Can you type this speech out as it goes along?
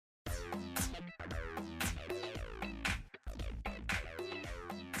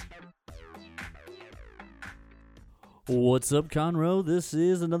What's up, Conroe? This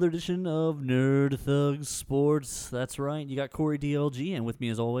is another edition of Nerd Thug Sports. That's right. You got Corey DLG, and with me,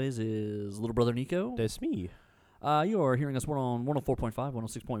 as always, is little brother Nico. That's me. You are hearing us on 104.5,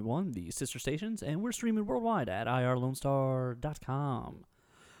 106.1, the sister stations, and we're streaming worldwide at irlonestar.com.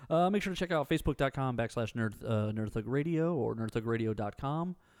 Make sure to check out facebook.com/Nerd Thug Radio or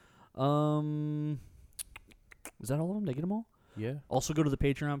nerdthugradio.com. Is that all of them? Did I get them all? Yeah. Also, go to the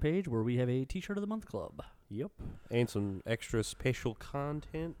Patreon page where we have a T-shirt of the month club. Yep. And some extra special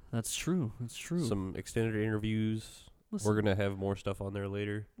content. That's true. That's true. Some extended interviews. We're going to have more stuff on there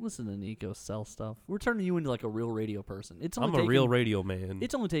later. Listen to Nico sell stuff. We're turning you into like a real radio person. I'm a real radio man.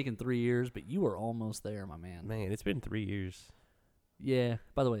 It's only taken 3 years, but you are almost there, my man. Man, it's been 3 years. Yeah.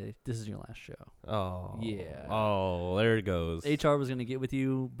 By the way, this is your last show. Oh. Yeah. Oh, there it goes. HR was going to get with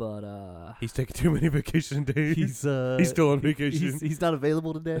you, but... he's taking too many vacation days. He's still on vacation. He's not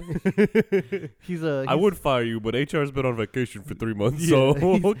available today. I would fire you, but HR's been on vacation for 3 months, so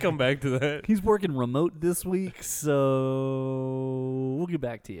we'll come back to that. He's working remote this week, so we'll get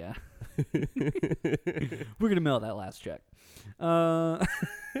back to you. We're going to mail that last check.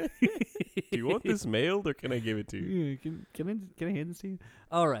 Do you want this mailed, or can I give it to you? Yeah, can I hand this to you?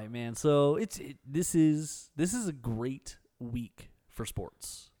 All right, man. So this is a great week for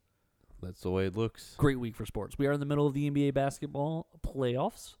sports. That's the way it looks. Great week for sports. We are in the middle of the NBA basketball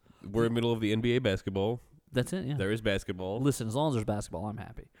playoffs. We're in the middle of the NBA basketball. That's it, yeah. There is basketball. Listen, as long as there's basketball, I'm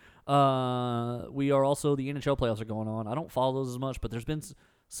happy. We are also, the NHL playoffs are going on. I don't follow those as much, but there's been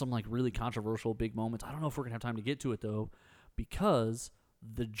some like really controversial big moments. I don't know if we're going to have time to get to it, though, because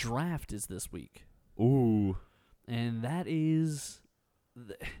the draft is this week. Ooh. And that is...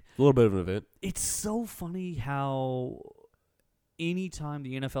 a little bit of an event. It's so funny how anytime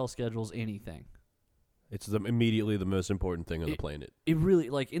the NFL schedules anything... It's immediately the most important thing on the planet. It really,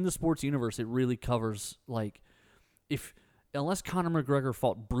 like, in the sports universe, it really covers, like, unless Conor McGregor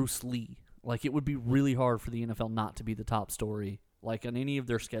fought Bruce Lee, like, it would be really hard for the NFL not to be the top story, like, on any of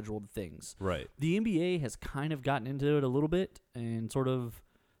their scheduled things. Right. The NBA has kind of gotten into it a little bit and sort of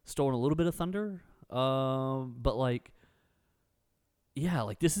stolen a little bit of thunder. But, like, yeah,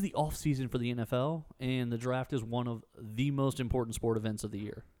 like, this is the off season for the NFL, and the draft is one of the most important sport events of the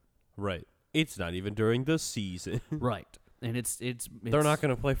year. Right. It's not even during the season. Right. And it's they're not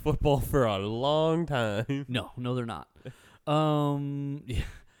going to play football for a long time. No, they're not. Yeah.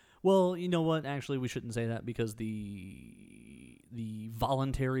 Well, you know what? Actually, we shouldn't say that because the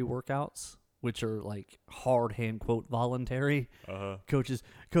voluntary workouts, which are like hard hand quote voluntary, coaches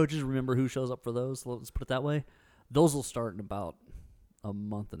remember who shows up for those. Let's put it that way. Those will start in about a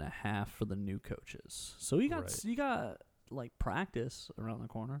month and a half for the new coaches. So you got like practice around the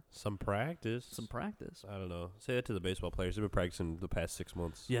corner. Some practice. I don't know. Say that to the baseball players. They've been practicing the past 6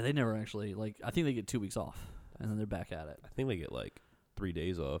 months. Yeah, they never actually, like, I think they get 2 weeks off, and then they're back at it. I think they get, like, 3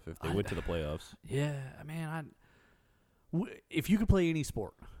 days off if they went to the playoffs. Yeah, man, if you could play any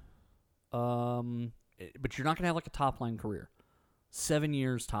sport, but you're not going to have, like, a top-line career. 7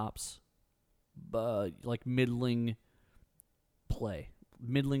 years tops, but, like, middling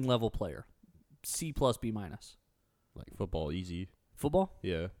level player. C+, B-. Like football, easy. Football?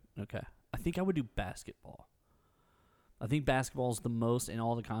 Yeah. Okay. I think I would do basketball. I think basketball is the most, and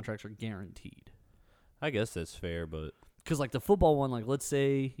all the contracts are guaranteed. I guess that's fair, but... Because, like, the football one, like, let's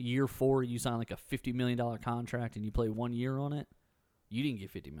say year 4, you sign, like, a $50 million contract, and you play 1 year on it, you didn't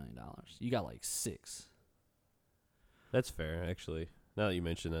get $50 million. You got, like, 6. That's fair, actually. Now that you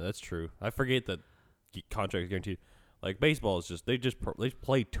mention that, that's true. I forget that contracts guaranteed. Like, baseball is just, they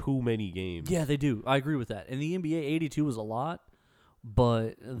play too many games. Yeah, they do. I agree with that. In the NBA, 82 is a lot,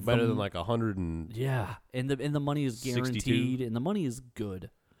 but... Better than, like, 100 and... Yeah, and the money is guaranteed, 62. and the money is good.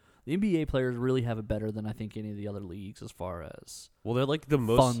 The NBA players really have it better than I think any of the other leagues as far as... Well, they're, like, the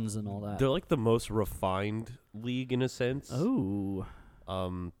most... funds and all that. They're, like, the most refined league, in a sense. Oh.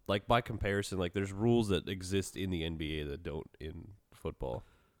 Like, by comparison, like, there's rules that exist in the NBA that don't in football.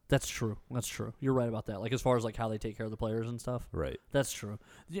 That's true. You're right about that. Like, as far as, like, how they take care of the players and stuff. Right. That's true.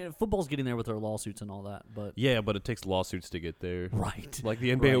 Yeah, football's getting there with their lawsuits and all that, but... Yeah, but it takes lawsuits to get there. Right. Like,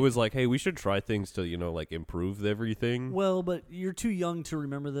 the NBA was like, hey, we should try things to, like, improve everything. Well, but you're too young to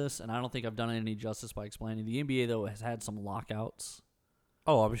remember this, and I don't think I've done it any justice by explaining. The NBA, though, has had some lockouts.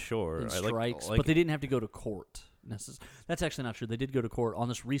 Oh, I'm sure. And strikes, but they didn't have to go to court. That's actually not true. They did go to court on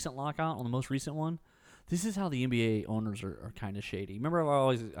this recent lockout, on the most recent one. This is how the NBA owners are kind of shady. Remember how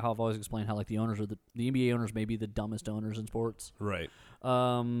I've always explained how, like, the owners are the NBA owners may be the dumbest owners in sports. Right.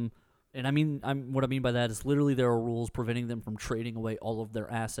 And I mean, what I mean by that is literally there are rules preventing them from trading away all of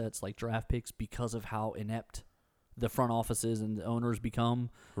their assets, like draft picks, because of how inept the front offices and the owners become.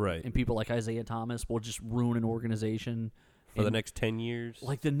 Right. And people like Isaiah Thomas will just ruin an organization. For the next 10 years?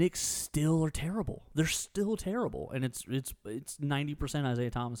 Like, the Knicks still are terrible. They're still terrible. And it's 90% Isaiah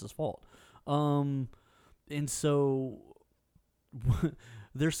Thomas's fault. And so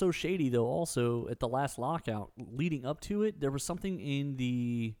they're so shady, though, also, at the last lockout. Leading up to it, there was something in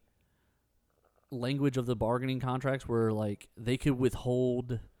the language of the bargaining contracts where, like, they could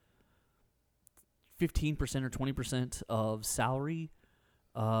withhold 15% or 20% of salary,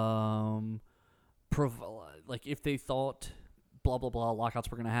 like, if they thought blah, blah, blah, lockouts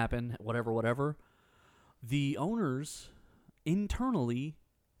were going to happen, whatever. The owners internally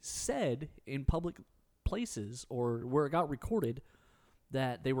said in public places or where it got recorded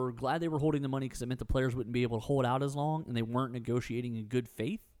that they were glad they were holding the money because it meant the players wouldn't be able to hold out as long and they weren't negotiating in good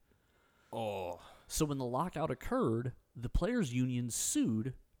faith. Oh. So when the lockout occurred, the players' union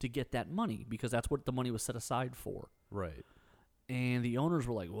sued to get that money because that's what the money was set aside for. Right. And the owners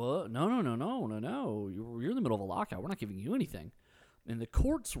were like, "What? No. You're in the middle of a lockout. We're not giving you anything." And the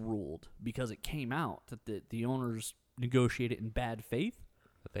courts ruled, because it came out that the owners negotiated in bad faith,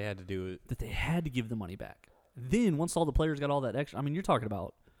 That they had to do it. that they had to give the money back. Then, once all the players got all that extra, I mean, you're talking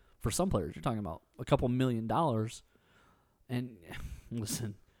about, for some players, you're talking about a couple $1 million. And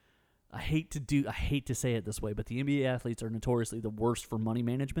listen, I hate to say it this way, but the NBA athletes are notoriously the worst for money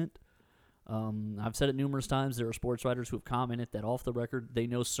management. I've said it numerous times. There are sports writers who have commented that off the record, they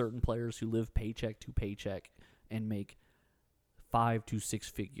know certain players who live paycheck to paycheck and make 5 to 6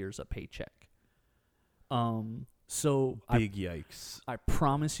 figures a paycheck. So Big yikes. I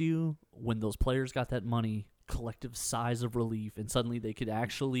promise you, when those players got that money, collective sighs of relief, and suddenly they could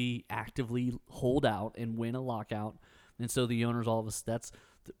actually actively hold out and win a lockout. And so the owners, all of us,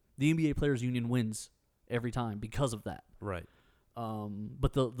 the NBA Players Union wins every time because of that. Right.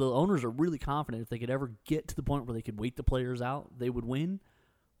 But the owners are really confident if they could ever get to the point where they could wait the players out, they would win.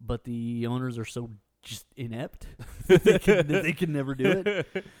 But the owners are so just inept that they can never do it.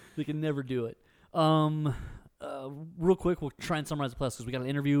 They can never do it. Real quick, we'll try and summarize the plus because we got an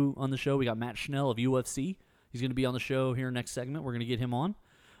interview on the show. We got Matt Schnell of UFC. He's going to be on the show here next segment. We're going to get him on.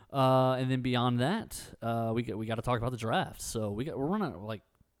 And then beyond that, we got to talk about the draft. So we're running like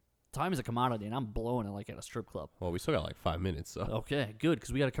time is a commodity, and I'm blowing it like at a strip club. Well, we still got like 5 minutes, so. Okay, good,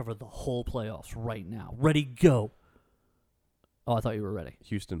 because we got to cover the whole playoffs right now. Ready, go. Oh, I thought you were ready.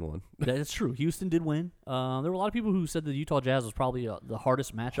 Houston won. That's true. Houston did win. There were a lot of people who said the Utah Jazz was probably the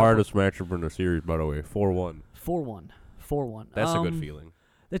hardest matchup. Hardest matchup in the series, by the way. 4-1. 4-1. That's a good feeling.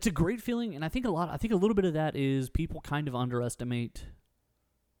 That's a great feeling, and I think a little bit of that is people kind of underestimate.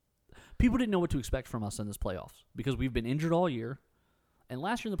 People didn't know what to expect from us in this playoffs because we've been injured all year. And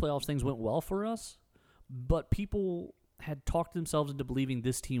last year in the playoffs, things went well for us, but people had talked themselves into believing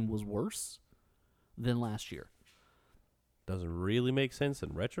this team was worse than last year. Doesn't really make sense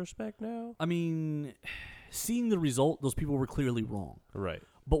in retrospect now. I mean, seeing the result, those people were clearly wrong. Right.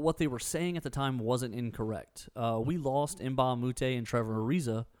 But what they were saying at the time wasn't incorrect. We lost Mbah Moute and Trevor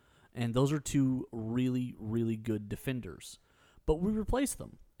Ariza, and those are two really, really good defenders. But we replaced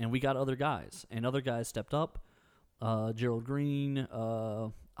them, and we got other guys, and other guys stepped up. Gerald Green.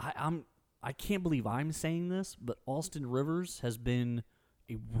 I can't believe I'm saying this, but Austin Rivers has been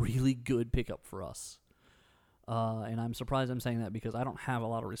a really good pickup for us. And I'm surprised I'm saying that because I don't have a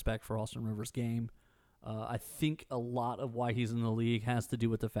lot of respect for Austin Rivers' game. I think a lot of why he's in the league has to do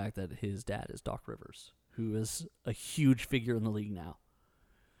with the fact that his dad is Doc Rivers, who is a huge figure in the league now.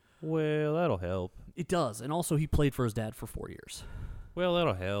 Well, that'll help. It does. And also he played for his dad for 4 years. Well,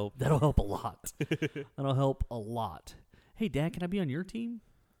 that'll help. That'll help a lot. That'll help a lot. Hey, Dad, can I be on your team?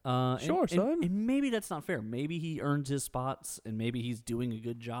 Sure, son. And maybe that's not fair. Maybe he earned his spots, and maybe he's doing a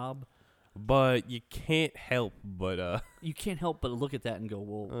good job. But you can't help but You can't help but look at that and go,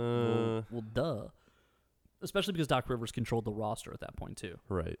 well, duh. Especially because Doc Rivers controlled the roster at that point too.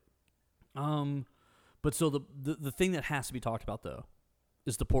 Right. But so the thing that has to be talked about though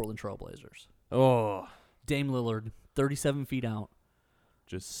is the Portland Trailblazers. Oh, Dame Lillard, 37 feet out,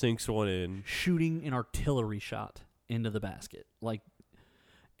 just sinks one in, shooting an artillery shot into the basket.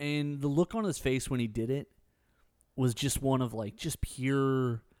 And the look on his face when he did it was just one of just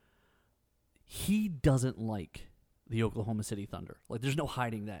pure. He doesn't like the Oklahoma City Thunder. There's no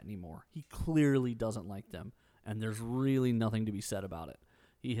hiding that anymore. He clearly doesn't like them, and there's really nothing to be said about it.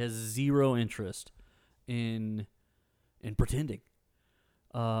 He has zero interest in pretending.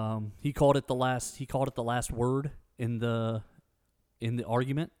 He called it the last word in the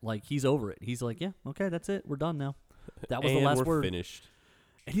argument. He's over it. He's like, yeah, okay, that's it. We're done now. That was the last word. Finished.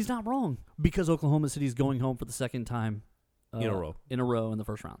 And he's not wrong because Oklahoma City's going home for the second time in a row in the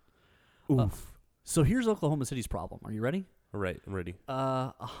first round. Oof. So here's Oklahoma City's problem. Are you ready? All right, I'm ready.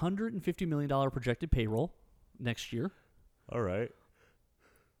 $150 million projected payroll next year All right.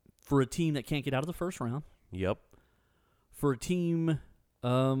 for a team that can't get out of the first round. Yep. For a team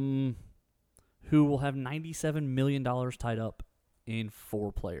who will have $97 million tied up in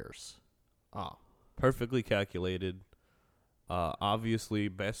 4 players. Perfectly calculated. Obviously,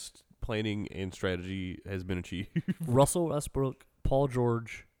 best planning and strategy has been achieved. Russell Westbrook, Paul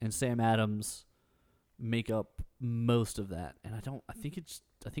George, and Sam Adams make up most of that. And I think it's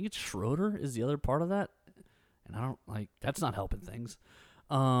Schroeder is the other part of that. And that's not helping things.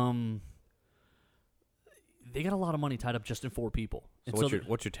 They got a lot of money tied up just in 4 people. So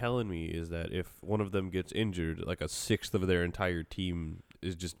what you're telling me is that if one of them gets injured, like a sixth of their entire team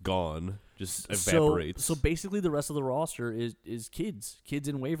is just gone, just evaporates. So basically, the rest of the roster is kids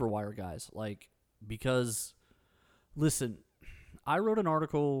in waiver wire guys. Because, listen, I wrote an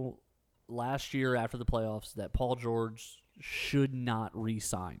article last year after the playoffs that Paul George should not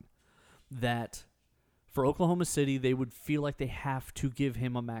re-sign. That for Oklahoma City, they would feel like they have to give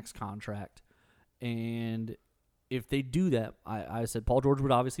him a max contract. And if they do that, I said Paul George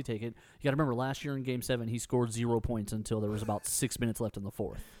would obviously take it. You got to remember, last year in Game 7, he scored 0 points until there was about 6 minutes left in the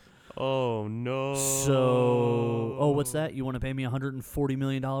fourth. Oh, no. So, what's that? You want to pay me $140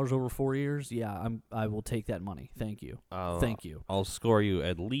 million over 4 years? Yeah, I will take that money. Thank you. Thank you. I'll score you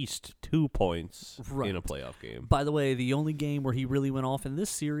at least 2 points Right. in a playoff game. By the way, the only game where he really went off in this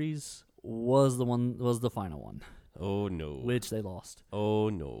series was the final one. Oh, no. Which they lost. Oh,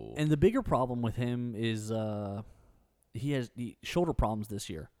 no. And the bigger problem with him is he has shoulder problems this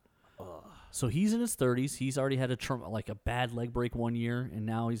year. So he's in his 30s. He's already had a bad leg break 1 year, and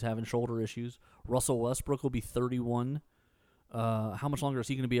now he's having shoulder issues. Russell Westbrook will be 31. How much longer is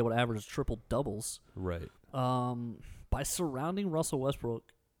he going to be able to average triple doubles? Right. By surrounding Russell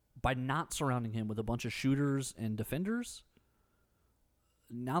Westbrook, by not surrounding him with a bunch of shooters and defenders,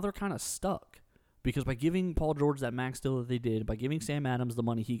 now they're kind of stuck. Because by giving Paul George that max deal that they did, by giving Sam Adams the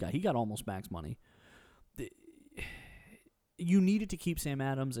money he got almost max money. You needed to keep Sam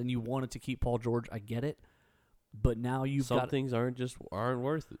Adams and you wanted to keep Paul George. I get it, but now Some things aren't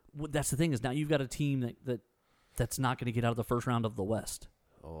worth it. Well, that's the thing is now you've got a team that's not going to get out of the first round of the West.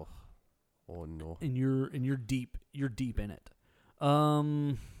 Oh no! And you're deep in it.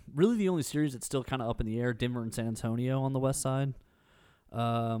 Really, the only series that's still kind of up in the air, Denver and San Antonio on the West side.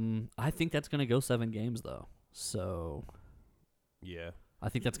 I think that's going to go 7 games though. So, yeah, I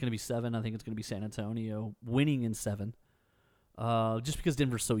think that's going to be 7. I think it's going to be San Antonio winning in 7. Just because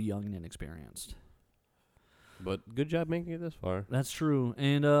Denver's so young and inexperienced. But good job making it this far. That's true.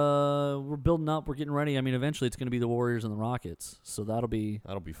 And we're building up. We're getting ready. I mean, eventually it's going to be the Warriors and the Rockets. So that'll be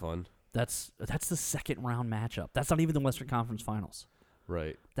fun. That's the second round matchup. That's not even the Western Conference Finals.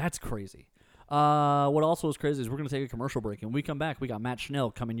 Right. That's crazy. What also is crazy is we're going to take a commercial break. And when we come back, we got Matt Schnell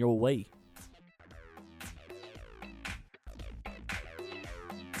coming your way.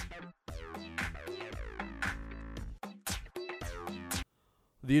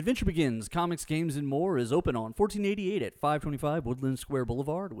 The Adventure Begins, Comics, Games, and More is open on 1488 at 525 Woodland Square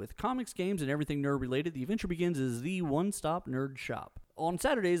Boulevard. With comics, games, and everything nerd-related, The Adventure Begins is the one-stop nerd shop. On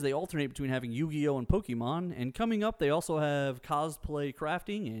Saturdays, they alternate between having Yu-Gi-Oh! And Pokemon, and coming up, they also have cosplay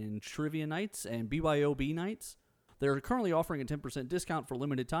crafting and trivia nights and BYOB nights. They're currently offering a 10% discount for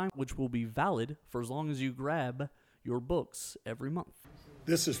limited time, which will be valid for as long as you grab your books every month.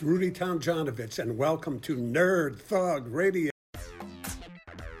 This is Rudy Tomjanovich, and welcome to Nerd Thug Radio.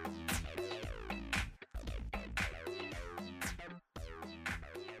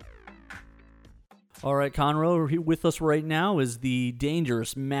 All right, Conroe, here with us right now is the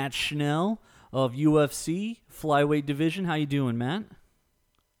dangerous Matt Schnell of UFC Flyweight Division. How you doing, Matt?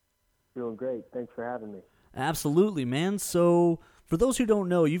 Doing great. Thanks for having me. Absolutely, man. So, for those who don't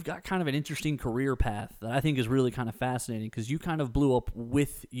know, you've got kind of an interesting career path that I think is really kind of fascinating because you kind of blew up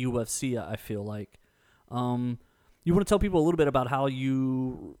with UFC, I feel like. You want to tell people a little bit about how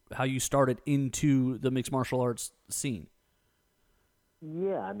you started into the mixed martial arts scene?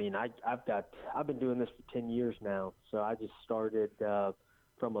 Yeah, I mean, I've been doing this for 10 years now. So I just started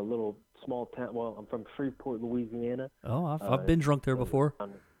from a little small town. Well, I'm from Shreveport, Louisiana. Oh, I've been drunk there before.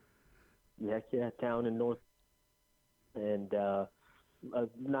 Yeah, town in North, and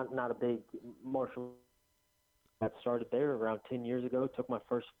not a big martial. I started there around 10 years ago. Took my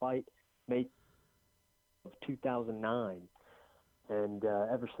first fight May of 2009, and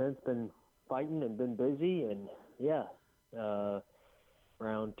ever since been fighting and been busy. And yeah.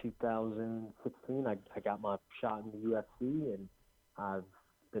 Around 2016, I got my shot in the UFC, and I've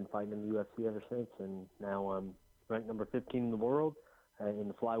been fighting in the UFC ever since. And now I'm ranked number 15 in the world, in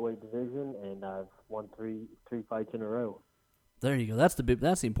the flyweight division, and I've won three fights in a row. There you go. That's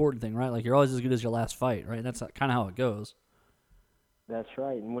the important thing, right? Like, you're always as good as your last fight, right? That's kind of how it goes. That's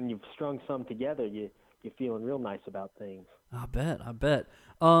right. And when you've strung some together, you're feeling real nice about things. I bet.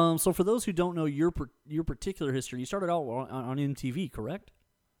 So for those who don't know your particular history, you started out on MTV, correct?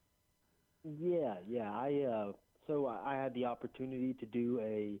 Yeah. So I had the opportunity to do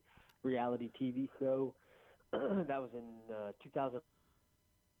a reality TV show that was in 2000.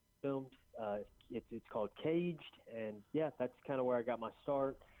 Filmed. It's called Caged, and yeah, that's kind of where I got my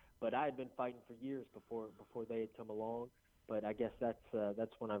start. But I had been fighting for years before they had come along. But I guess that's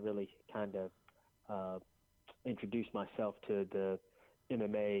when I really kind of introduced myself to the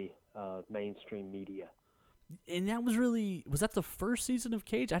MMA mainstream media. And that was that the first season of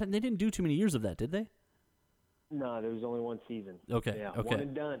Cage? They didn't do too many years of that, did they? No, there was only one season. Okay, yeah, okay. One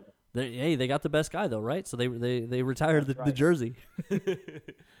and done. They got the best guy though, right? So they retired the jersey.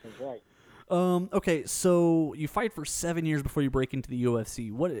 That's right. Okay, so you fight for 7 years before you break into the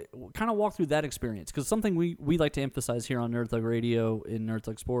UFC. What kind of walk through that experience? Because something we like to emphasize here on Nerd Thug Radio in Nerd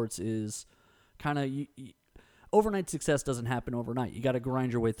Thug Sports is kind of overnight success doesn't happen overnight. You got to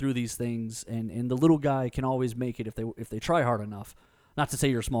grind your way through these things, and the little guy can always make it if they try hard enough. Not to say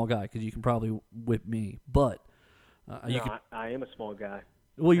you're a small guy, because you can probably whip me, but I am a small guy.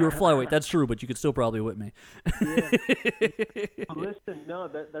 Well, you were flyweight, that's true, but you could still probably whip me. Yeah. Listen, no,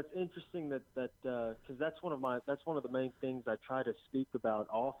 that's interesting that because that's one of the main things I try to speak about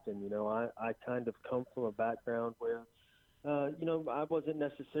often. You know, I kind of come from a background where, I wasn't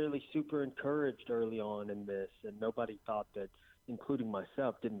necessarily super encouraged early on in this, and nobody thought that, including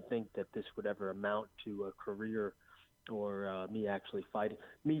myself, didn't think that this would ever amount to a career or me actually fighting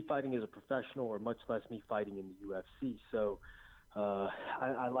as a professional, or much less me fighting in the UFC. So.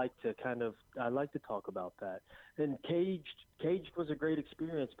 I like to talk about that. And Caged was a great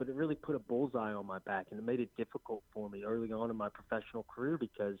experience, but it really put a bullseye on my back, and it made it difficult for me early on in my professional career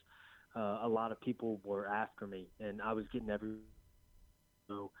because a lot of people were after me, and I was getting every.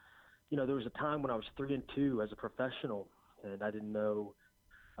 So, there was a time when I was 3-2 as a professional, and I didn't know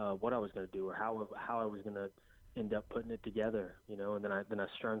what I was going to do or how I was going to end up putting it together. And then I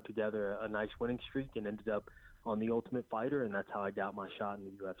strung together a nice winning streak and ended up on The Ultimate Fighter, and that's how I got my shot in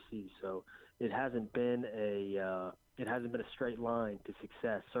the UFC. So it hasn't been a straight line to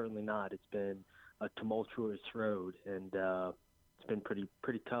success. Certainly not. It's been a tumultuous road, and it's been pretty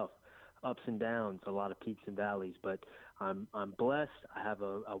tough, ups and downs, a lot of peaks and valleys. But I'm blessed. I have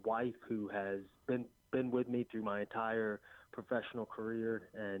a wife who has been with me through my entire professional career,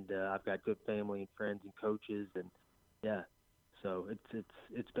 and I've got good family and friends and coaches, and yeah. So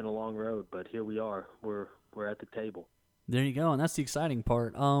it's been a long road, but here we are. We're at the table. There you go, and that's the exciting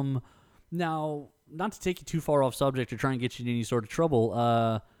part. Now, not to take you too far off subject or try and get you in any sort of trouble,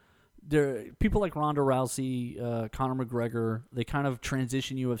 people like Ronda Rousey, Conor McGregor, they kind of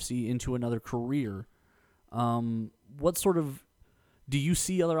transition UFC into another career. What sort of do you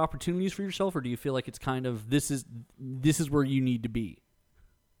see other opportunities for yourself, or do you feel like it's kind of this is where you need to be?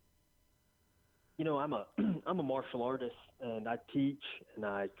 I'm a martial artist, and I teach and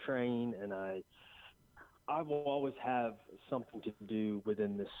I train, and I will always have something to do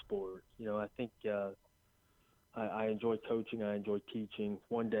within this sport. I think I enjoy coaching. I enjoy teaching.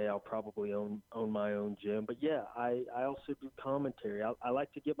 One day I'll probably own my own gym. But yeah, I also do commentary. I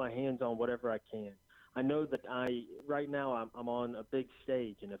like to get my hands on whatever I can. I know that right now I'm on a big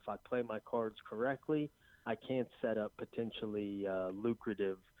stage, and if I play my cards correctly, I can set up potentially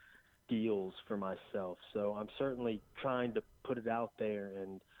lucrative deals for myself. So I'm certainly trying to put it out there,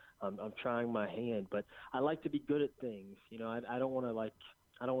 and I'm trying my hand. But I like to be good at things. I don't want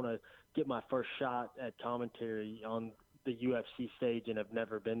to get my first shot at commentary on the UFC stage and have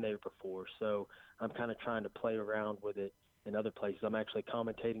never been there before. So I'm kind of trying to play around with it in other places. I'm actually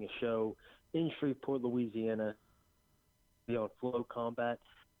commentating a show in Shreveport, Louisiana, on Flow Combat,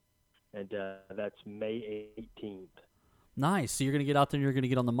 and that's May 18th. Nice. So you're going to get out there and you're going to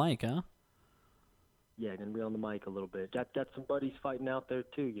get on the mic, huh? Yeah, going to be on the mic a little bit. Got some buddies fighting out there,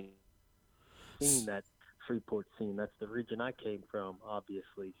 too. Seen that Shreveport scene. That's the region I came from,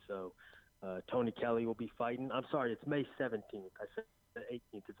 obviously. So Tony Kelly will be fighting. I'm sorry, it's May 17th. I said the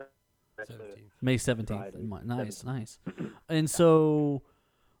 18th. That's 17th. May 17th. Friday. Nice, nice. And so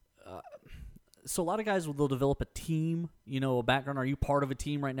a lot of guys, they'll develop a team, a background. Are you part of a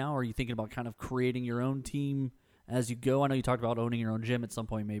team right now, or are you thinking about kind of creating your own team as you go? I know you talked about owning your own gym at some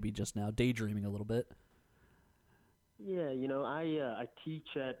point, maybe just now, daydreaming a little bit. Yeah, I teach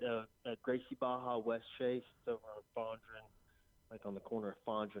at Gracie Baja West Chase. It's over on Fondren, like on the corner of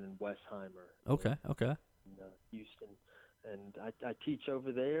Fondren and Westheimer. Okay. In Houston. and I teach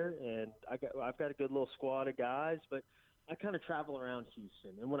over there, and I've got a good little squad of guys, but I kind of travel around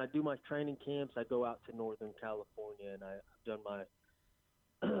Houston, and when I do my training camps, I go out to Northern California, and I've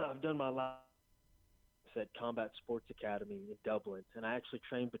done my last at Combat Sports Academy in Dublin, and I actually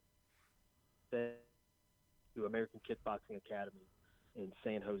trained to American Kickboxing Academy in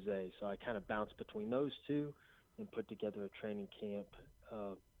San Jose. So I kind of bounced between those two and put together a training camp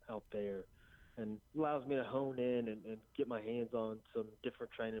out there, and allows me to hone in and get my hands on some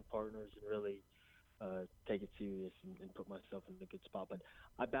different training partners and really take it serious and put myself in a good spot. But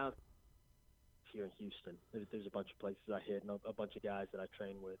I bounce here in Houston. There's a bunch of places I hit and a bunch of guys that I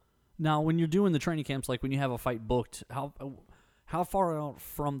train with. Now, when you're doing the training camps, like when you have a fight booked, how far out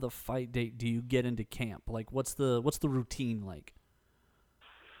from the fight date do you get into camp? Like, what's the routine like?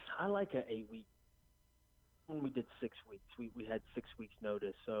 I like an 8-week. When we did 6 weeks, we had 6 weeks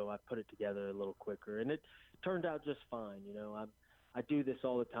notice, so I put it together a little quicker, and it turned out just fine. You know, I do this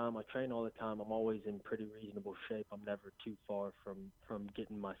all the time. I train all the time. I'm always in pretty reasonable shape. I'm never too far from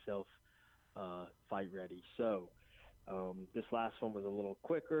getting myself fight ready. So this last one was a little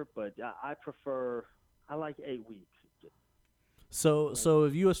quicker, but I like 8 weeks. So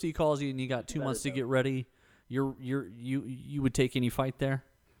if UFC calls you and you got 2 months to get ready, you would take any fight there?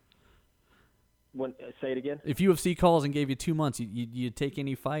 Say it again. If UFC calls and gave you 2 months, you'd take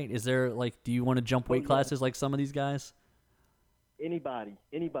any fight? Is there do you want to jump weight classes like some of these guys? Anybody.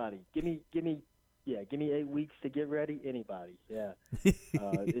 Give me 8 weeks to get ready. Anybody. Yeah.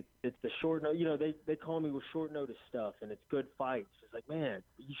 It's the short notice. You know, they call me with short notice stuff, and it's good fights. It's like, man,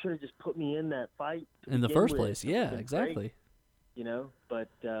 you should have just put me in that fight in the first place. Yeah, exactly. Great, you know, but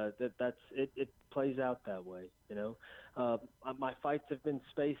that's it plays out that way. You know, my fights have been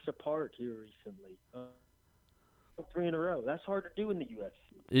spaced apart here recently. 3 in a row. That's hard to do in the UFC.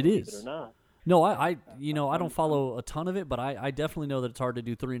 It is. Believe it or not. No, I don't follow a ton of it, but I definitely know that it's hard to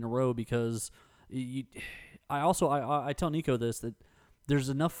do 3 in a row because I tell Nico this, that there's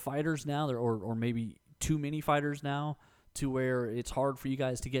enough fighters now, or maybe too many fighters now, to where it's hard for you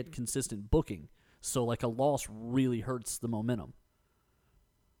guys to get consistent booking. So like a loss really hurts the momentum.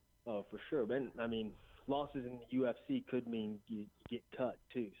 Oh, for sure. But I mean, losses in the UFC could mean you get cut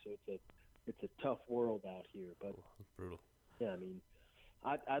too. So it's a tough world out here. But it's brutal. Yeah, I mean,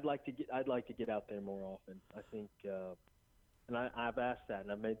 I'd like to get out there more often. I think, and I've asked that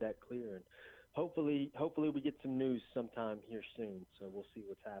and I've made that clear. And hopefully we get some news sometime here soon. So we'll see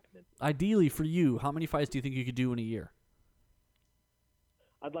what's happening. Ideally for you, how many fights do you think you could do in a year?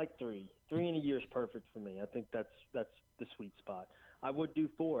 I'd like 3. 3 in a year is perfect for me. I think that's the sweet spot. I would do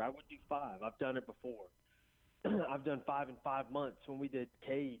 4. I would do 5. I've done it before. I've done 5 in 5 months when we did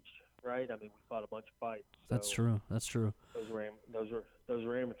Cage, right? I mean, we fought a bunch of fights. So That's true. Those were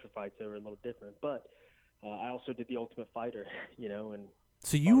amateur fights. They were a little different. But I also did the Ultimate Fighter, you know, and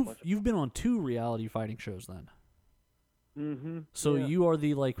so you've been on 2 reality fighting shows then. Mm-hmm. So yeah. You are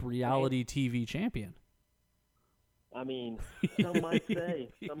the reality TV champion. I mean, some might say,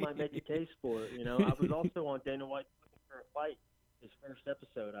 some might make a case for it. You know, I was also on Dana White's Looking for a Fight. His first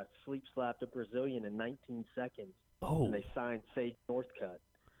episode, I sleep slapped a Brazilian in 19 seconds. Oh. And they signed Sage Northcutt.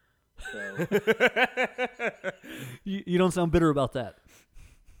 So. You don't sound bitter about that.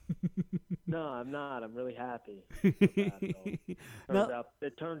 No, I'm not. I'm really happy. It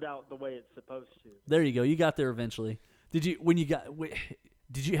turned out the way it's supposed to. There you go. You got there eventually. Did you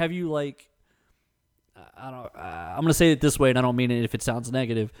have you I don't. I'm gonna say it this way, and I don't mean it if it sounds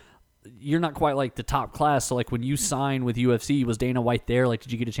negative. You're not quite like the top class. So like when you signed with UFC, was Dana White there? Like,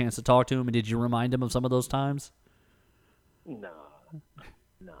 did you get a chance to talk to him, and did you remind him of some of those times? Nah.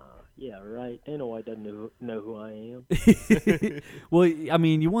 Yeah, right. Dana White doesn't know who I am. Well, I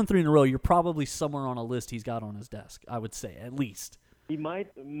mean, you won 3 in a row. You're probably somewhere on a list he's got on his desk. I would say at least. He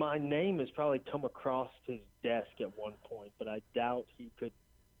might. My name has probably come across his desk at one point, but I doubt he could.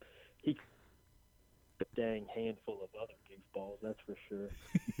 A dang handful of other goofballs, that's for sure.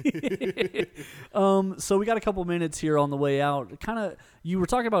 So we got a couple minutes here on the way out. You were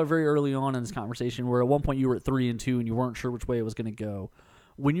talking about it very early on in this conversation, where at one point you were at 3-2 and you weren't sure which way it was going to go.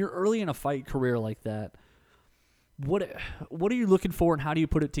 When you're early in a fight career like that, what are you looking for, and how do you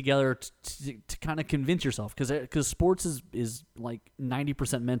put it together to kind of convince yourself? Because sports is like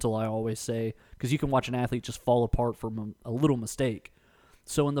 90% mental, I always say, because you can watch an athlete just fall apart from a little mistake.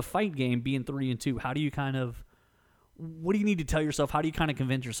 So in the fight game, being 3-2, how do you what do you need to tell yourself? How do you kind of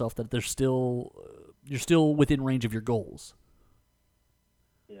convince yourself that you're still within range of your goals?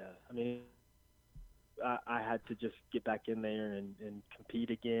 Yeah, I mean, I had to just get back in there and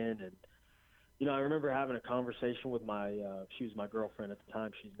compete again. And, you know, I remember having a conversation with she was my girlfriend at the time.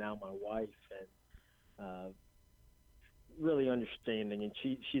 She's now my wife. And really understanding, and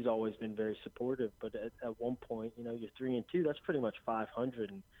she's always been very supportive. But at one point, you're 3-2. That's pretty much 500,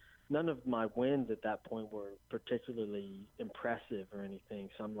 and none of my wins at that point were particularly impressive or anything.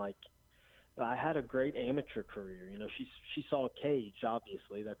 So I'm like, I had a great amateur career. She saw a cage.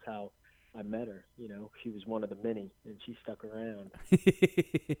 Obviously, that's how I met her. She was one of the many, and she stuck around.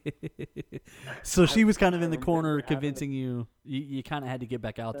 So she was kind of in the corner convincing you kind of had to get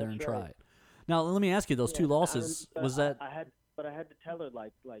back out there and try right. it. Now, let me ask you, those two losses, was that... I had to tell her,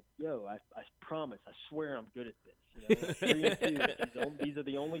 like, yo, I promise, I swear I'm good at this. 3-2, these are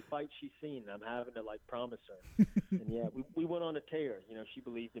the only fights she's seen, and I'm having to, promise her. And, yeah, we went on a tear. She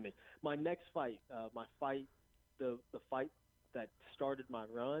believed in me. My next fight, the fight that started my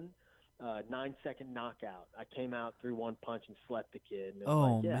run, 9-second knockout. I came out, threw one punch, and slept the kid. And it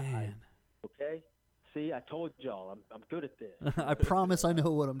was man. Okay? See, I told y'all, I'm good at this. I promise I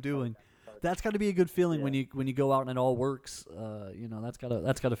know what I'm doing. That's got to be a good feeling when you go out and it all works. That's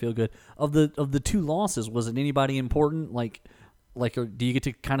gotta feel good. Of the two losses, was it anybody important? Or do you get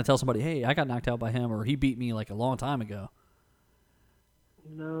to kind of tell somebody, hey, I got knocked out by him, or he beat me a long time ago?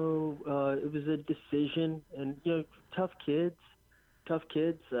 No, it was a decision, and tough kids.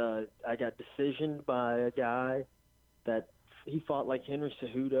 I got decisioned by a guy that he fought like Henry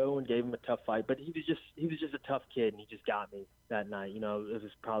Cejudo and gave him a tough fight, but he was just a tough kid, and he just got me that night. It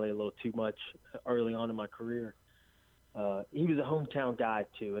was probably a little too much early on in my career. He was a hometown guy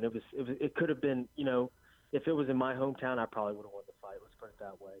too, and it could have been, if it was in my hometown, I probably would have won the fight. Let's put it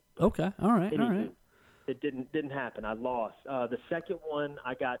that way. But okay, all right. It didn't happen. I lost. The second one,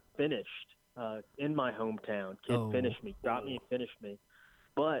 I got finished in my hometown. Kid finished me, got me and finished me.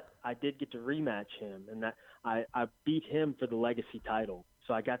 But I did get to rematch him, and that I beat him for the legacy title.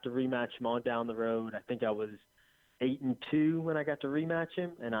 So I got to rematch him on down the road. I think I was 8-2 when I got to rematch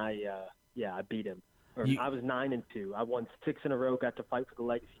him, and I beat him. I was 9-2. I won 6 in a row. Got to fight for the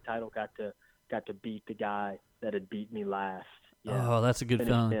legacy title. Got to beat the guy that had beat me last. Yeah. Oh, that's a good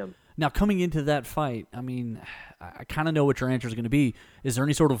feeling. Now, coming into that fight, I mean, I kind of know what your answer is going to be. Is there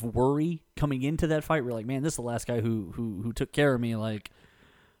any sort of worry coming into that fight? We're like, man, this is the last guy who took care of me.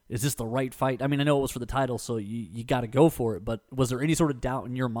 Is this the right fight? I mean, I know it was for the title, so you got to go for it. But was there any sort of doubt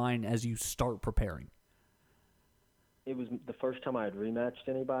in your mind as you start preparing? It was the first time I had rematched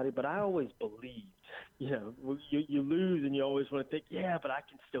anybody, but I always believed. You lose, and you always want to think, yeah, but I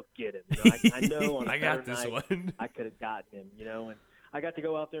can still get him. I know on I got this night, one. I could have gotten him. And I got to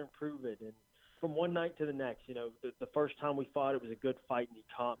go out there and prove it. And from one night to the next, the first time we fought, it was a good fight, and he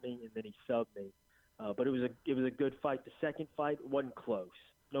caught me, and then he subbed me. But it was a good fight. The second fight wasn't close.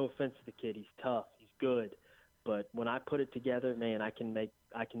 No offense to the kid, he's tough, he's good, but when I put it together, man, I can make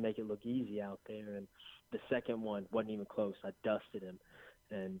it look easy out there. And the second one wasn't even close. I dusted him,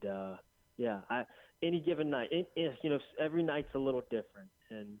 and any given night, every night's a little different,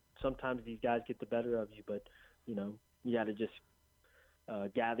 and sometimes these guys get the better of you, but you got to just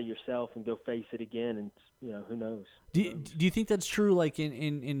gather yourself and go face it again, and who knows. Do you think that's true? Like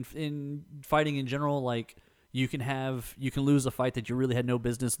in fighting in general, you can lose a fight that you really had no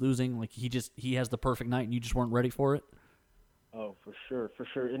business losing. Like he has the perfect night and you just weren't ready for it. Oh, for sure.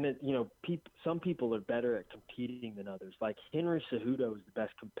 And some people are better at competing than others. Like Henry Cejudo is the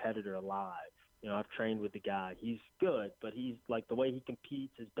best competitor alive. I've trained with the guy. He's good, but he's the way he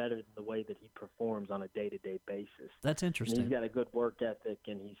competes is better than the way that he performs on a day-to-day basis. That's interesting. And he's got a good work ethic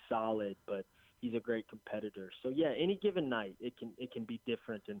and he's solid, but he's a great competitor. So yeah, any given night it can be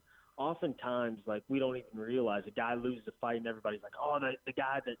different. And oftentimes, we don't even realize a guy loses a fight and everybody's like, oh, the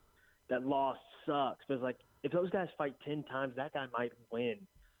guy that lost sucks. But it's if those guys fight 10 times, that guy might win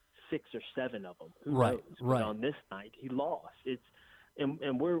 6 or 7 of them. Who knows? Right. But on this night, he lost.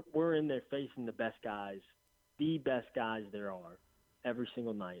 And we're in there facing the best guys there are every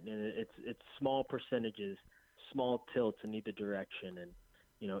single night. And it's small percentages, small tilts in either direction. And,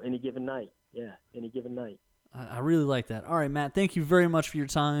 any given night. Yeah, any given night. I really like that. All right, Matt, thank you very much for your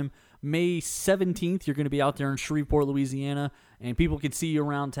time. May 17th, you're going to be out there in Shreveport, Louisiana, and people can see you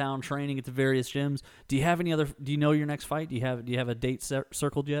around town training at the various gyms. Do you know your next fight? Do you have a date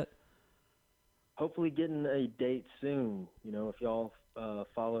circled yet? Hopefully getting a date soon. If y'all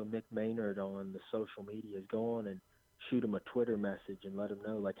follow Mick Maynard on the social medias, go on and shoot him a Twitter message and let him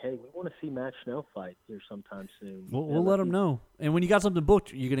know, hey, we want to see Matt Schnell fight here sometime soon. We'll let him know. And when you got something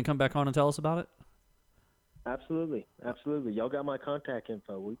booked, you going to come back on and tell us about it? Absolutely. Y'all got my contact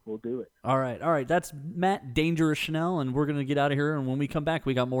info. We'll do it. All right. That's Matt Dangerous Schnell, and we're going to get out of here. And when we come back,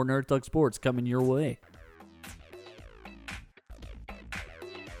 we got more Nerd Thug Sports coming your way.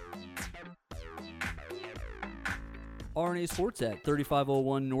 RNA Sports at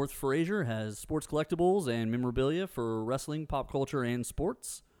 3501 North Fraser has sports collectibles and memorabilia for wrestling, pop culture, and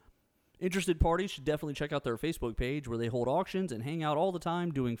sports. Interested parties should definitely check out their Facebook page where they hold auctions and hang out all the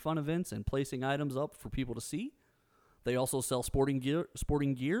time doing fun events and placing items up for people to see. They also sell sporting gear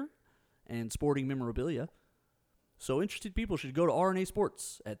and sporting memorabilia. So interested people should go to RNA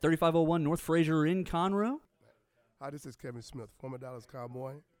Sports at 3501 North Fraser in Conroe. Hi, this is Kevin Smith, former Dallas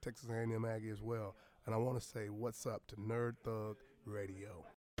Cowboy, Texas A&M Aggie as well. And I want to say what's up to Nerd Thug Radio.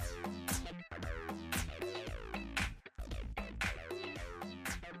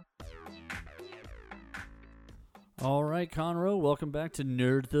 All right, Conroe, welcome back to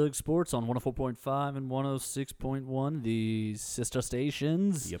Nerd Thug Sports on 104.5 and 106.1, the sister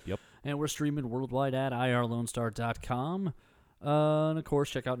stations. Yep. And we're streaming worldwide at irlonestar.com. And, of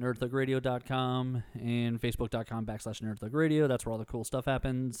course, check out nerdthugradio.com and facebook.com/nerdthugradio. That's where all the cool stuff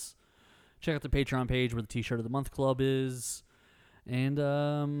happens. Check out the Patreon page where the T-Shirt of the Month Club is. And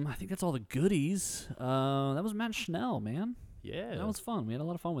I think that's all the goodies. That was Matt Schnell, man. Yeah. That was fun. We had a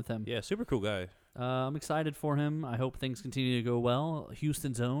lot of fun with him. Yeah, super cool guy. I'm excited for him. I hope things continue to go well.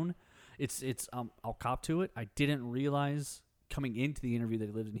 Houston's own. It's. I'll cop to it. I didn't realize coming into the interview that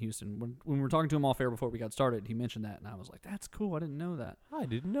he lived in Houston. When we were talking to him off air before we got started, he mentioned that, and I was like, "That's cool. I didn't know that." I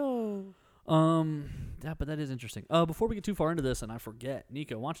didn't know. But that is interesting. Before we get too far into this, and I forget,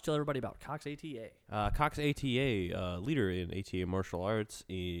 Nico, why don't you tell everybody about Cox ATA? Cox ATA, leader in ATA martial arts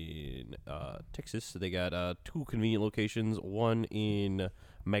in Texas. They got two convenient locations, one in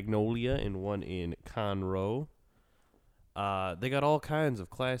Magnolia and one in Conroe. They got all kinds of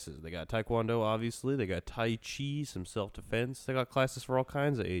classes. They got Taekwondo, obviously. They got Tai Chi, some self-defense. They got classes for all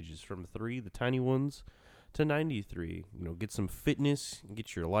kinds of ages, from 3, the tiny ones, to 93. Get some fitness,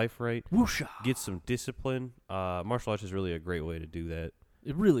 get your life right. Woosha! Get some discipline. Martial arts is really a great way to do that.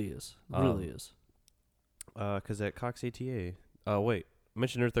 It really is. It really is. Because at Cox ATA, wait,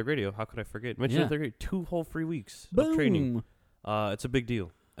 mention Nerd Thug Radio. How could I forget? Mention Yeah. Nerd Thug Radio. 2 whole free weeks Boom. of training. It's a big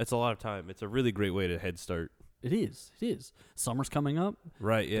deal. It's a lot of time. It's a really great way to head start. It is. It is. Summer's coming up.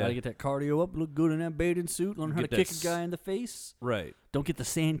 Right, yeah. Gotta get that cardio up, look good in that bathing suit, learn how to Get kick that a guy in the face. Right. Don't get the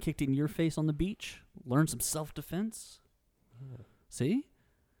sand kicked in your face on the beach. Learn some self-defense. See?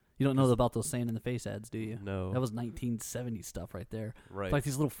 You don't know about those sand in the face ads, do you? No. That was 1970s stuff right there. Right. It's like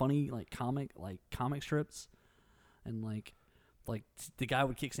these little funny comic strips, and like the guy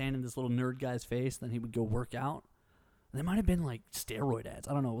would kick sand in this little nerd guy's face, then he would go work out. They might have been like steroid ads.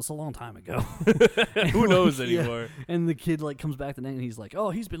 I don't know. It was a long time ago. Who knows anymore? Yeah. And the kid comes back the next and he's like,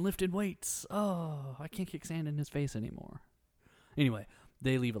 "Oh, he's been lifting weights. Oh, I can't kick sand in his face anymore." Anyway,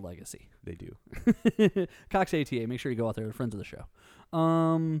 they leave a legacy. They do. Cox ATA. Make sure you go out there. They're friends of the show.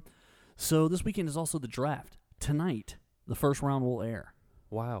 So this weekend is also the draft. Tonight, the first round will air.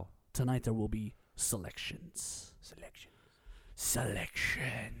 Wow. Tonight there will be selections.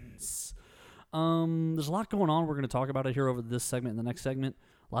 There's a lot going on. We're going to talk about it here over this segment and the next segment.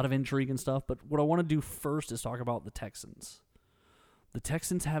 A lot of intrigue and stuff. But what I want to do first is talk about the Texans. The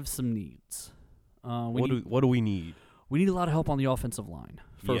Texans have some needs. What do we need? We need a lot of help on the offensive line,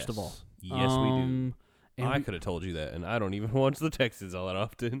 first of all. Yes, we do. And I could have told you that, and I don't even watch the Texans all that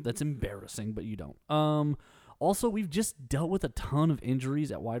often. That's embarrassing, but you don't. Also, we've just dealt with a ton of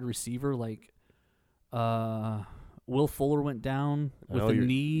injuries at wide receiver. Will Fuller went down with a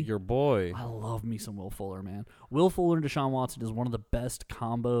knee. Your boy. I love me some Will Fuller, man. Will Fuller and Deshaun Watson is one of the best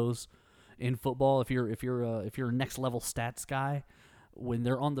combos in football. If you're a next level stats guy, when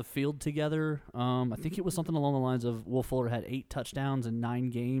they're on the field together, I think it was something along the lines of Will Fuller had 8 touchdowns in 9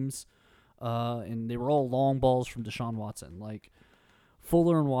 games, and they were all long balls from Deshaun Watson.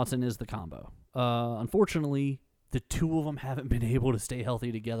 Fuller and Watson is the combo. Unfortunately, the two of them haven't been able to stay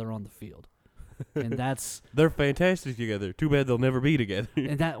healthy together on the field. And they're fantastic together. Too bad they'll never be together. And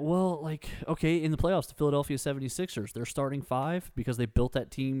in the playoffs, the Philadelphia 76ers, their starting 5, because they built that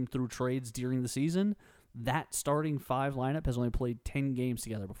team through trades during the season, that starting 5 lineup has only played 10 games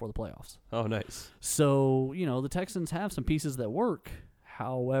together before the playoffs. Oh, nice. So, the Texans have some pieces that work.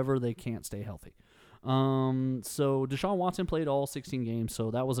 However, they can't stay healthy. So Deshaun Watson played all 16 games,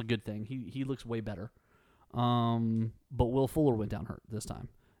 so that was a good thing. He looks way better. But Will Fuller went down hurt this time.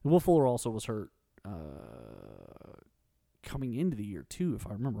 Will Fuller also was hurt coming into the year, too, if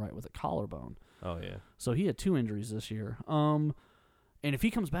I remember right, with a collarbone. Oh, yeah. So he had 2 injuries this year. And if he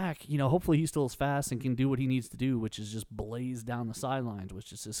comes back, hopefully he's still as fast and can do what he needs to do, which is just blaze down the sidelines,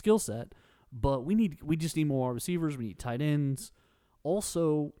 which is his skill set. But we just need more receivers. We need tight ends.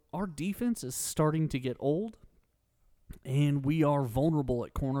 Also, our defense is starting to get old, and we are vulnerable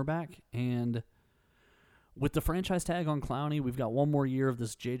at cornerback, and with the franchise tag on Clowney, we've got one more year of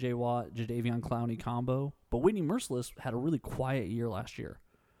this J.J. Watt, Jadeveon Clowney combo. But Whitney Merciless had a really quiet year last year.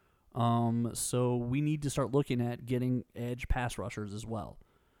 So we need to start looking at getting edge pass rushers as well.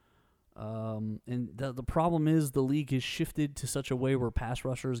 And the problem is the league has shifted to such a way where pass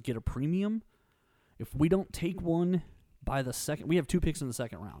rushers get a premium. If we don't take one by the second, we have 2 picks in the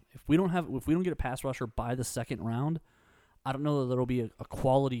second round. If we don't get a pass rusher by the second round, I don't know that there'll be a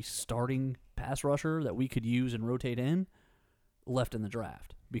quality starting pass rusher that we could use and rotate in left in the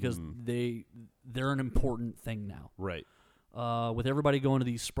draft because they're an important thing now. Right. With everybody going to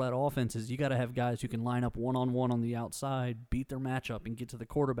these spread offenses, you got to have guys who can line up one-on-one on the outside, beat their matchup, and get to the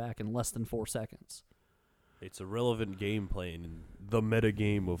quarterback in less than 4 seconds. It's a relevant game plan in the meta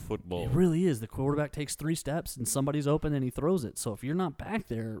game of football. It really is. The quarterback takes 3 steps, and somebody's open, and he throws it. So if you're not back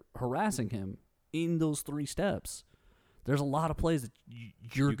there harassing him in those 3 steps, there's a lot of plays that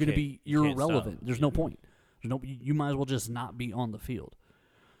you're going to be irrelevant. There's no point. You might as well just not be on the field.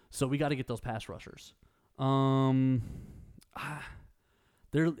 So we got to get those pass rushers.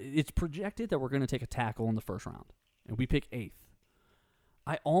 It's projected that we're going to take a tackle in the first round, and we pick 8th.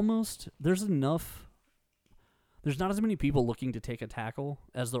 There's not as many people looking to take a tackle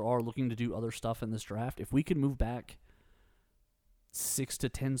as there are looking to do other stuff in this draft. If we could move back 6 to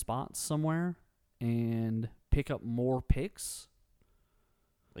 10 spots somewhere and pick up more picks,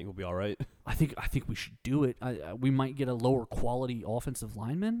 I think we'll be all right. I think we should do it. We might get a lower quality offensive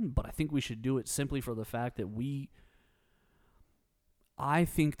lineman, but I think we should do it simply for the fact that I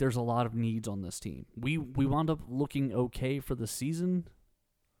think there's a lot of needs on this team. We wound up looking okay for the season,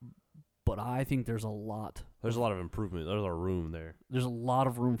 but I think there's a lot. There's a lot of improvement. There's a lot of room there. There's a lot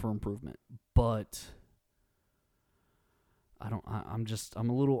of room for improvement, but I'm a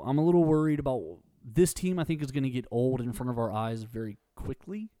little worried about this team. I think is going to get old in front of our eyes very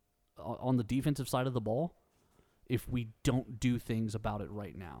quickly on the defensive side of the ball if we don't do things about it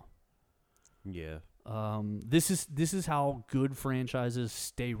right now. Yeah. This is how good franchises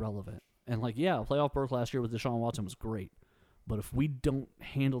stay relevant. And playoff berth last year with Deshaun Watson was great. But if we don't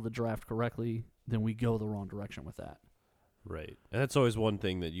handle the draft correctly, then we go the wrong direction with that. Right. And that's always one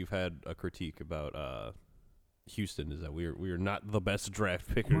thing that you've had a critique about Houston is that we're not the best draft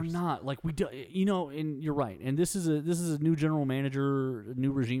pickers. We're not. And you're right. And this is a new general manager, a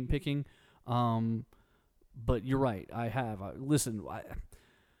new regime picking. But you're right.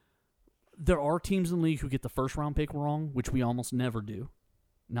 There are teams in the league who get the first round pick wrong, which we almost never do.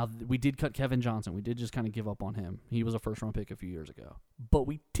 Now, we did cut Kevin Johnson. We did just kind of give up on him. He was a first-round pick a few years ago. But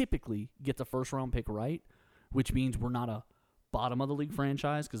we typically get the first-round pick right, which means we're not a bottom-of-the-league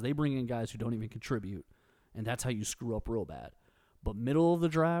franchise because they bring in guys who don't even contribute, and that's how you screw up real bad. But middle of the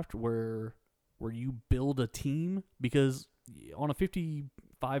draft where you build a team, because on a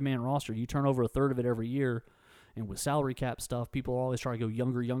 55-man roster, you turn over a third of it every year, and with salary cap stuff, people always try to go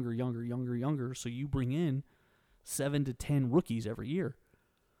younger, so you bring in 7 to 10 rookies every year.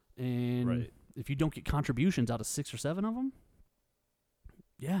 And if you don't get contributions out of 6 or 7 of them,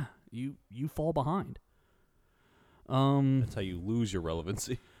 you fall behind. That's how you lose your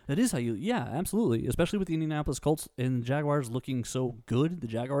relevancy. That is how absolutely. Especially with the Indianapolis Colts and the Jaguars looking so good. The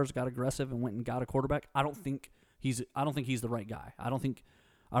Jaguars got aggressive and went and got a quarterback. I don't think he's the right guy. I don't think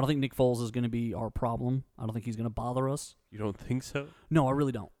Nick Foles is going to be our problem. I don't think he's going to bother us. You don't think so? No, I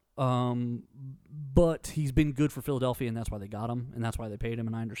really don't. But he's been good for Philadelphia, and that's why they got him, and that's why they paid him,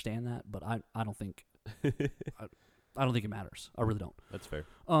 and I understand that. But I don't think I don't think it matters. I really don't. That's fair.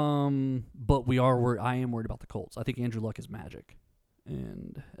 But I am worried about the Colts. I think Andrew Luck is magic,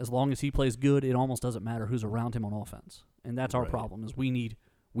 and as long as he plays good, it almost doesn't matter who's around him on offense, and that's our problem. Is we need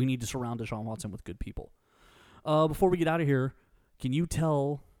to surround Deshaun Watson with good people. Before we get out of here, can you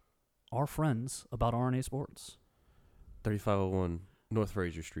tell our friends about RNA Sports? 3501 North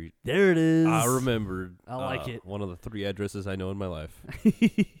Fraser Street. There it is. I remembered. I like it. One of the 3 addresses I know in my life.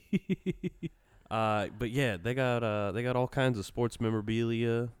 But yeah, they got all kinds of sports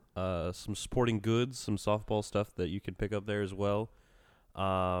memorabilia, some sporting goods, some softball stuff that you can pick up there as well. They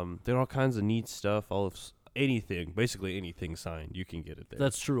got all kinds of neat stuff. Basically anything signed, you can get it there.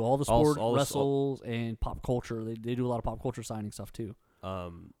 That's true. All the sport, wrestles, and pop culture. They do a lot of pop culture signing stuff too.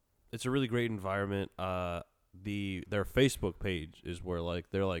 It's a really great environment. Their Facebook page is where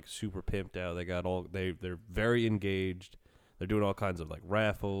they're super pimped out. They got they're very engaged. They're doing all kinds of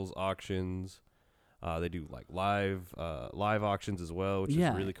raffles, auctions. They do live auctions as well, which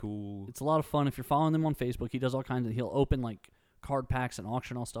is really cool. It's a lot of fun. If you're following them on Facebook, he does all kinds of. He'll open card packs and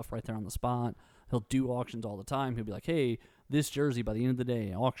auction all stuff right there on the spot. He'll do auctions all the time. He'll be like, "Hey, this jersey by the end of the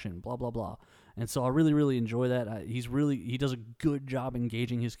day, auction, blah, blah, blah. And so I really, really enjoy that. He does a good job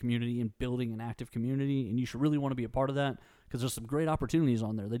engaging his community and building an active community, and you should really want to be a part of that because there's some great opportunities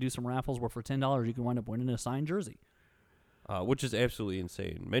on there. They do some raffles where for $10 you can wind up winning a signed jersey. Which is absolutely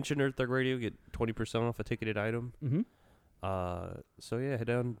insane. Mention Nerd Thug Radio, get 20% off a ticketed item. Mm-hmm. So yeah, head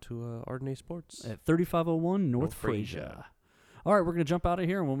down to Ardenay Sports At 3501 North Fraysia. All right, we're going to jump out of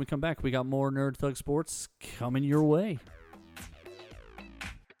here, and when we come back, we got more Nerd Thug Sports coming your way.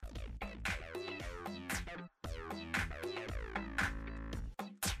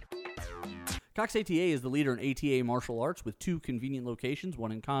 Cox ATA is the leader in ATA martial arts with 2 convenient locations,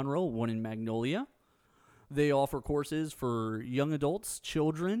 one in Conroe, one in Magnolia. They offer courses for young adults,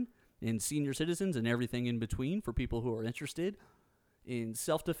 children, and senior citizens, and everything in between for people who are interested in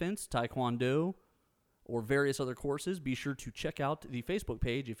self-defense, taekwondo, or various other courses. Be sure to check out the Facebook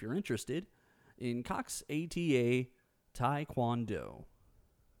page if you're interested in Cox ATA Taekwondo.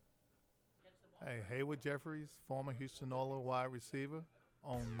 Hey, Haywood Jeffries, former Houston Oilers wide receiver,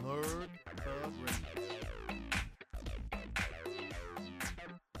 on Nerd Thug Radio.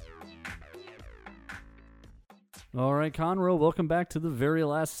 All right, Conroe, welcome back to the very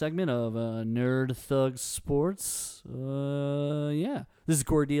last segment of Nerd Thug Sports. Yeah, this is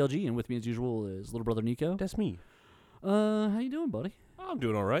Corey DLG, and with me as usual is little brother Nico. That's me. How you doing, buddy? I'm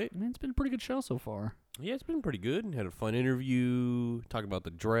doing all right. Man, it's been a pretty good show so far. Yeah, it's been pretty good. Had a fun interview, talking about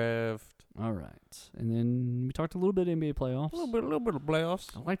the draft. All right, and then we talked a little bit NBA playoffs. A little bit of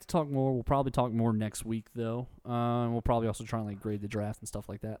playoffs. I'd like to talk more. We'll probably talk more next week, though. And we'll probably also try and grade the draft and stuff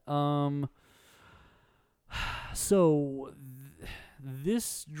like that. So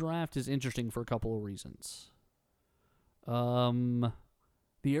this draft is interesting for a couple of reasons. The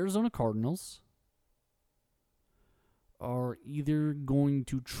Arizona Cardinals are either going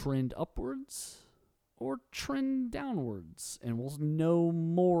to trend upwards or trend downwards, and we'll know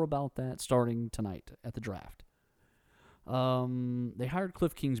more about that starting tonight at the draft. They hired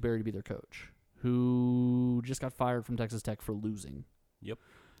Cliff Kingsbury to be their coach, who just got fired from Texas Tech for losing. Yep.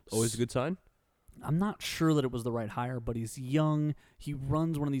 Always a good sign. I'm not sure that it was the right hire, but he's young. He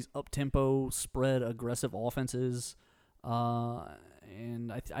runs one of these up-tempo, spread, aggressive offenses.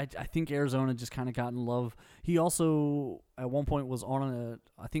 And I think Arizona just kind of got in love. He also, at one point, was on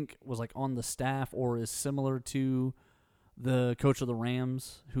on the staff or is similar to the coach of the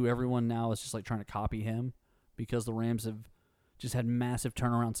Rams, who everyone now is just trying to copy him because the Rams have just had massive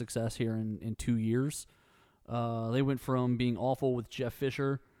turnaround success here in 2 years. They went from being awful with Jeff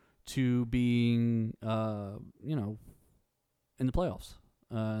Fisher to being, in the playoffs,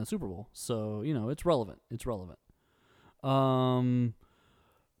 Super Bowl. So, it's relevant. It's relevant. I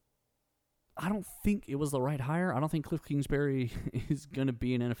don't think it was the right hire. I don't think Cliff Kingsbury is going to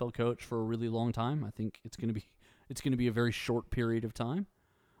be an NFL coach for a really long time. I think it's going to be a very short period of time.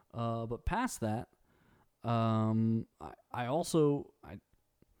 But past that, they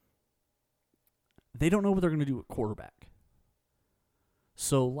don't know what they're going to do at quarterback.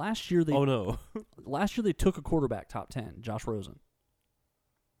 So last year they took a quarterback top 10, Josh Rosen.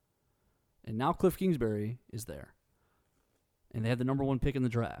 And now Cliff Kingsbury is there. And they had the number 1 pick in the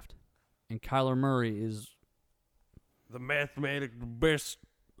draft. And Kyler Murray is the mathematic best.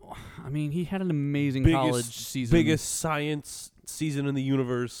 I mean, he had an amazing college season. Biggest science season in the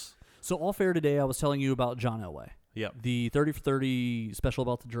universe. So all fair today, I was telling you about John Elway. Yep. The 30 for 30 special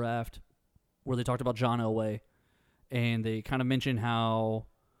about the draft where they talked about John Elway. And they kind of mentioned how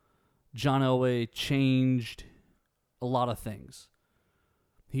John Elway changed a lot of things.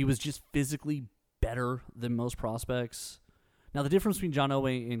 He was just physically better than most prospects. Now, the difference between John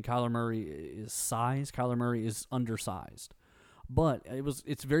Elway and Kyler Murray is size. Kyler Murray is undersized. But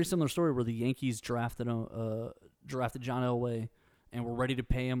it's a very similar story where the Yankees drafted John Elway and were ready to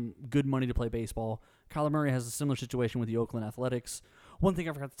pay him good money to play baseball. Kyler Murray has a similar situation with the Oakland Athletics. One thing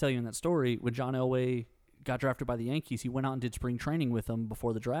I forgot to tell you in that story, when John Elway got drafted by the Yankees, he went out and did spring training with them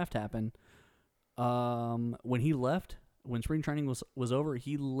before the draft happened. When he left, when spring training was over,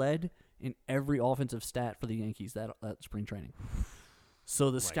 he led in every offensive stat for the Yankees that spring training. So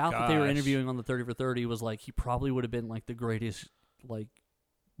the scout that they were interviewing on the 30 for 30 was he probably would have been the greatest,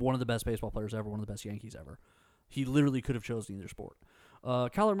 one of the best baseball players ever, one of the best Yankees ever. He literally could have chosen either sport.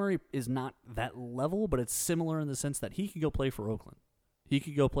 Kyler Murray is not that level, but it's similar in the sense that he could go play for Oakland. He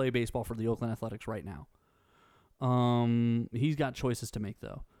could go play baseball for the Oakland Athletics right now. He's got choices to make,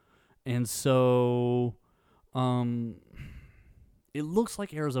 though. And so it looks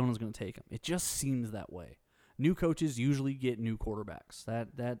like Arizona's going to take him. It just seems that way. New coaches usually get new quarterbacks.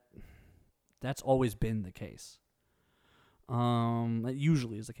 That's always been the case. It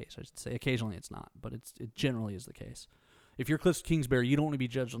usually is the case, I should say. Occasionally it's not, but it generally is the case. If you're Cliff Kingsbury, you don't want to be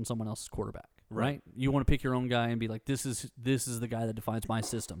judged on someone else's quarterback, right? You want to pick your own guy and be like, this is the guy that defines my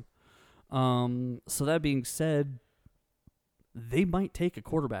system. So that being said, they might take a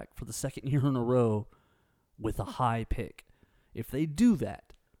quarterback for the second year in a row with a high pick. If they do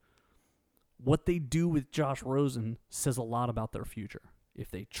that, what they do with Josh Rosen says a lot about their future. If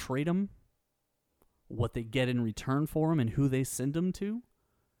they trade him, what they get in return for him and who they send him to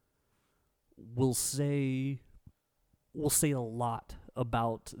will say a lot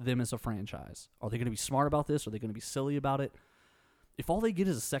about them as a franchise. Are they going to be smart about this? Are they going to be silly about it? If all they get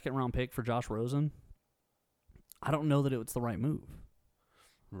is a second-round pick for Josh Rosen, I don't know that it's the right move.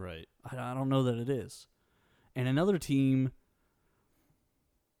 Right. I don't know that it is. And another team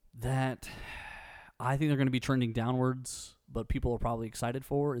that I think they're going to be trending downwards, but people are probably excited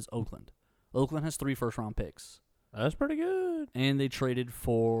for, is Oakland. Oakland has 3 first-round picks. That's pretty good. And they traded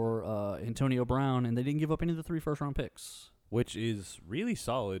for Antonio Brown, and they didn't give up any of the 3 first-round picks. Which is really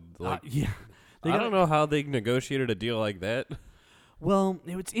solid. Like, Yeah. I don't know how they negotiated a deal like that. Well,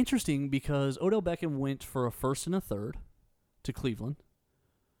 it's interesting because Odell Beckham went for a first and a third to Cleveland.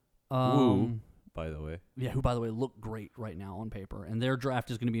 Woo, by the way. Yeah, who, by the way, look great right now on paper. And their draft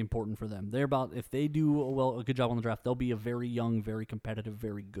is going to be important for them. If they do a good job on the draft, they'll be a very young, very competitive,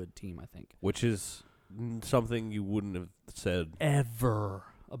 very good team, I think. Which is something you wouldn't have said ever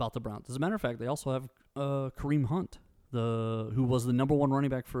about the Browns. As a matter of fact, they also have Kareem Hunt, who was the number 1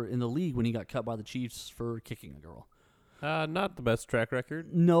 running back in the league when he got cut by the Chiefs for kicking a girl. Not the best track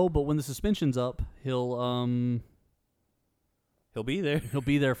record. No, but when the suspension's up, he'll be there. He'll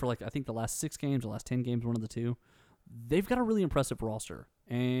be there for I think the last 6 games, the last 10 games, one of the two. They've got a really impressive roster,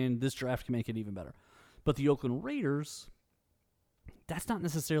 and this draft can make it even better. But the Oakland Raiders, that's not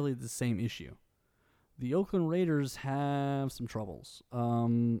necessarily the same issue. The Oakland Raiders have some troubles,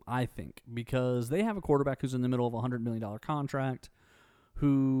 I think, because they have a quarterback who's in the middle of a $100 million contract,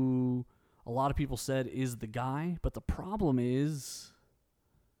 who a lot of people said is the guy, but the problem is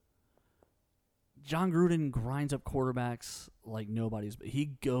John Gruden grinds up quarterbacks like nobody's. He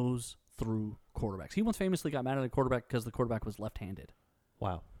goes through quarterbacks. He once famously got mad at a quarterback because the quarterback was left-handed.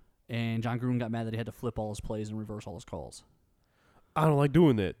 Wow. And John Gruden got mad that he had to flip all his plays and reverse all his calls. I don't like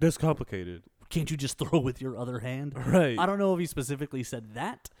doing that. That's complicated. Can't you just throw with your other hand? Right. I don't know if he specifically said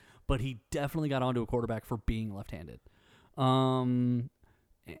that, but he definitely got onto a quarterback for being left-handed.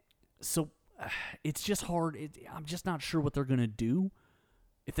 So it's just hard. I'm just not sure what they're going to do.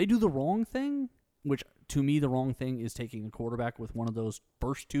 If they do the wrong thing, which to me the wrong thing is taking a quarterback with one of those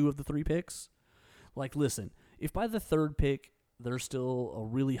first 2 of the 3 picks. Listen, if by the 3rd pick there's still a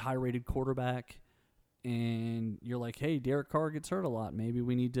really high-rated quarterback and you're like, hey, Derek Carr gets hurt a lot, maybe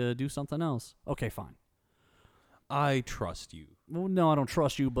we need to do something else. Okay, fine. I trust you. Well, no, I don't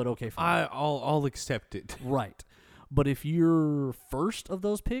trust you, but okay, fine. I'll accept it. Right. But if your first of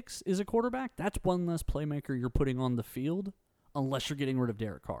those picks is a quarterback, that's one less playmaker you're putting on the field unless you're getting rid of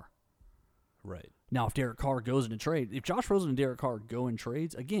Derek Carr. Right. Now, if Derek Carr goes in a trade, if Josh Rosen and Derek Carr go in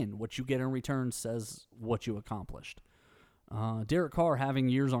trades, again, what you get in return says what you accomplished. Derek Carr having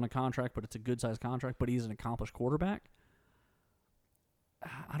years on a contract, but it's a good-sized contract, but he's an accomplished quarterback.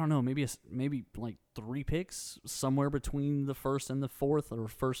 I don't know, maybe 3 picks, somewhere between the 1st and the 4th or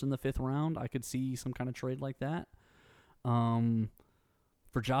 1st and the 5th round. I could see some kind of trade like that.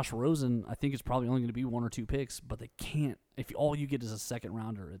 For Josh Rosen, I think it's probably only going to be 1 or 2 picks, but they can't. If all you get is a second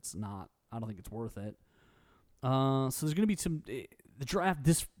rounder, it's not. I don't think it's worth it. So there's going to be the draft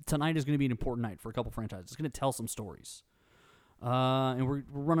tonight is going to be an important night for a couple franchises. It's going to tell some stories. And we're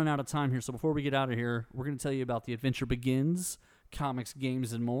running out of time here, so before we get out of here, we're going to tell you about The Adventure Begins, comics,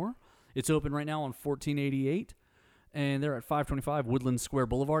 games, and more. It's open right now on 1488, and they're at 525 Woodland Square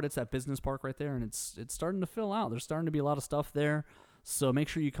Boulevard. It's that business park right there, and it's starting to fill out. There's starting to be a lot of stuff there, so make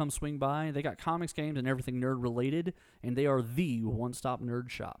sure you come swing by. They got comics, games, and everything nerd-related, and they are the one-stop nerd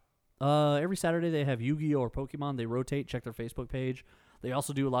shop. Every Saturday they have Yu-Gi-Oh! Or Pokemon. They rotate. Check their Facebook page. They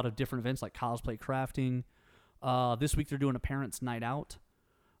also do a lot of different events like cosplay crafting. This week they're doing a parents' night out.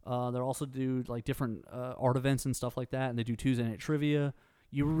 They'll also do different art events and stuff like that, and they do Tuesday night trivia.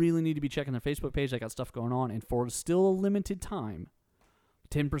 You really need to be checking their Facebook page. They got stuff going on, and for still a limited time,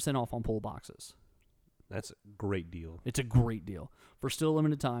 10% off on pull boxes. That's a great deal. It's a great deal. For still a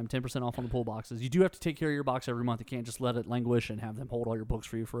limited time, 10% off on the pull boxes. You do have to take care of your box every month. You can't just let it languish and have them hold all your books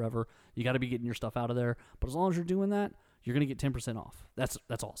for you forever. You got to be getting your stuff out of there. But as long as you're doing that, you're going to get 10% off. That's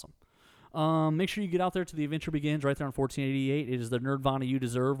awesome. Make sure you get out there to The Adventure Begins right there on 1488. It is the Nerdvana you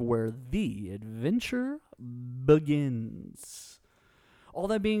deserve, where the adventure begins. All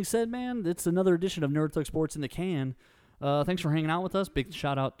that being said, man, it's another edition of Nerd Thug Sports in the can. Thanks for hanging out with us. Big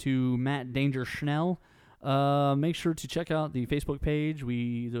shout out to Matt Danger Schnell. Make sure to check out the Facebook page.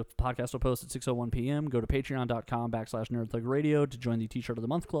 The podcast will post at 6:01 p.m. Go to patreon.com/nerdthugradio to join the T-shirt of the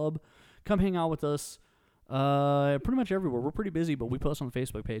month club. Come hang out with us. Pretty much everywhere. We're pretty busy, but we post on the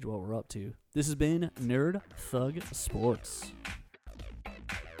Facebook page what we're up to. This has been Nerd Thug Sports.